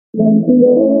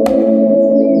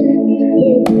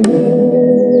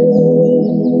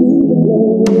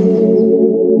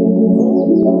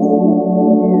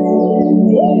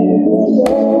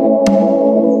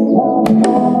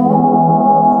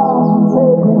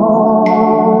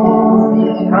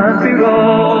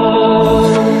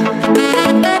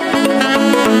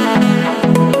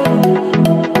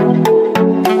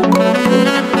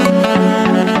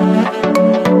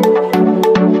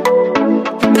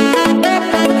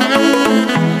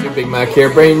Here,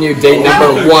 bringing you day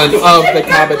number 1 of the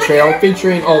Cabot Trail,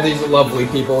 featuring all these lovely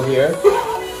people here.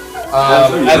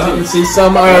 As you can see,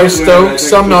 some are stoked,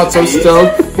 some not so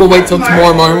stoked. We'll wait till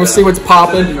tomorrow morning. We'll see what's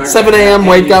popping. 7 a.m.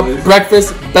 wake up,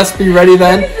 breakfast. Best be ready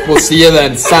then. We'll see you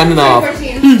then. Signing off.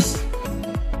 Peace.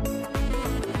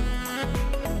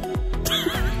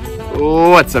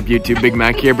 What's up, YouTube? Big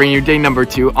Mac here, bringing you day number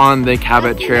 2 on the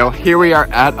Cabot Trail. Here we are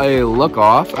at a look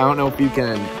off. I don't know if you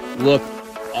can look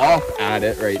off at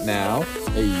it right now.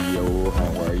 Hey yo,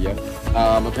 how are you?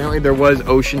 Apparently there was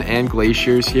ocean and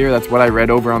glaciers here. That's what I read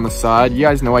over on the side. You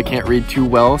guys know I can't read too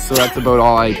well, so that's about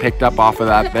all I picked up off of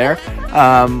that there.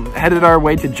 Headed our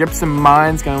way to Gypsum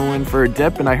Mines, going in for a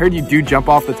dip, and I heard you do jump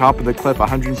off the top of the cliff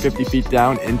 150 feet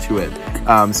down into it.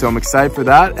 So I'm excited for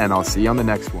that, and I'll see you on the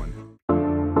next one.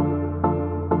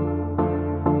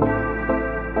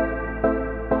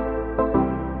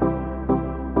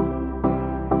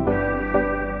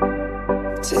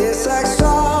 Tastes like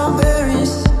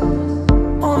strawberries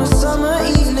on a summer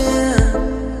evening,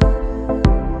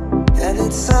 and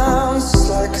it sounds just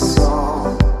like a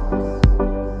song.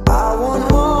 I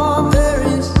want more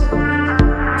berries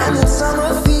and that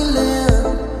summer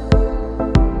feeling.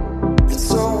 It's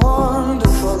so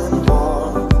wonderful and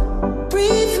warm.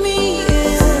 Breathe me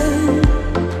in,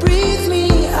 breathe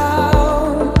me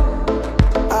out.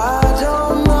 I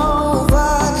don't know if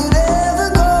I could ever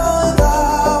go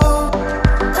without.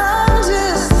 I'm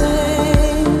just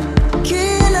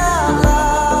thinking out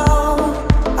loud.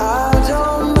 I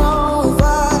don't know if I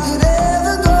could ever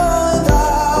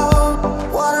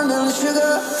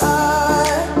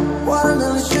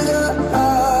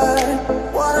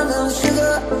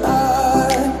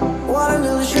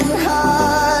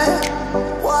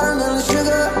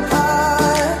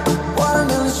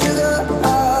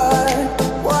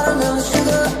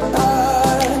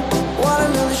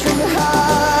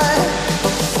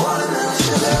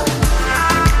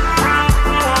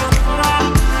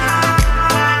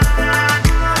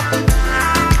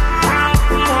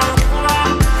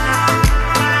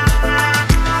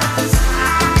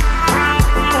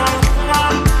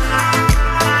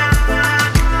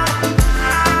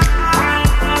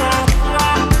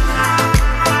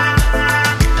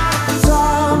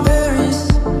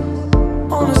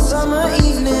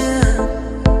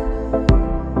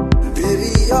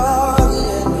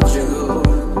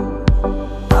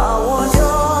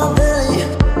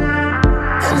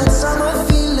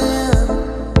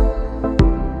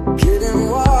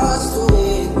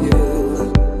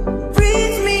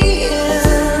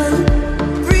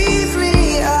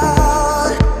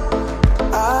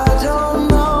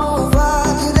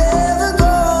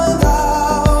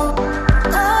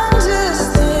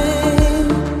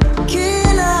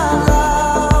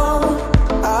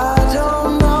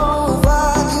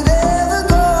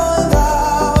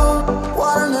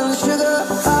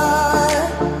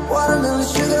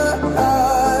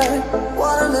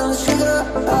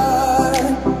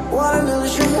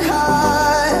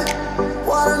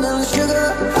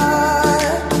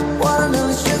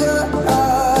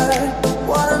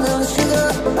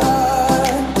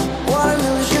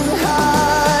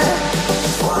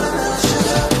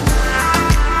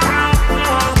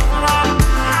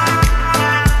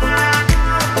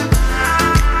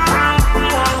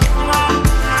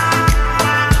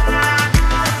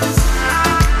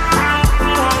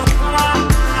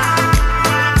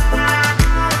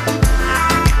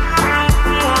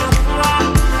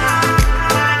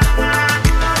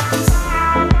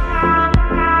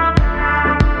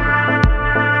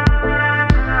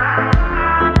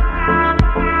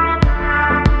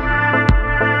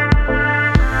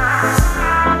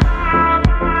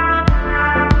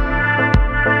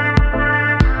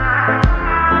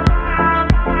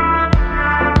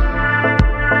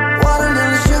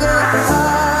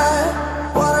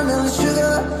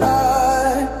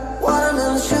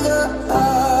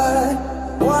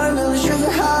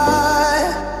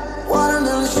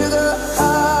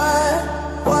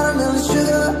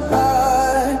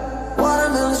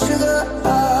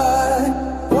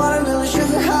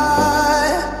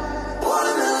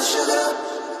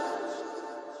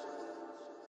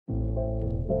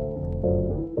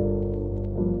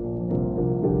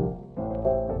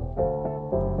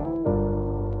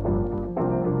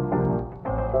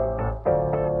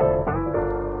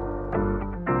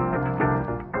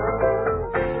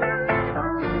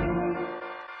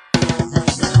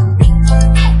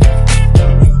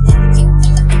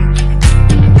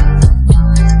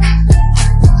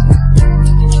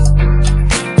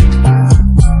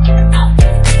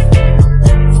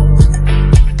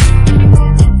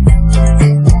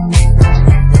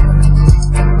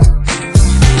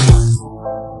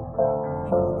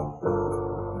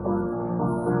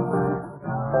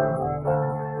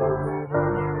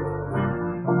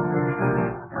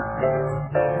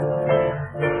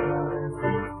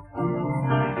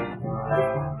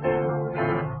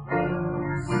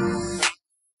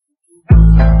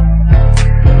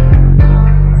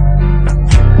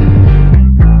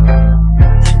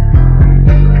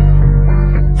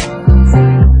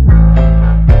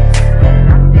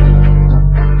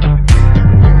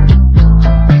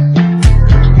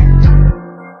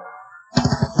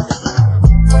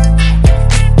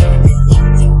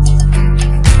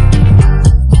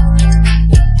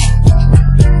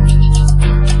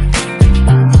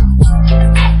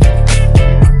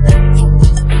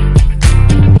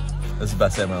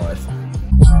best day of my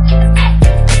life.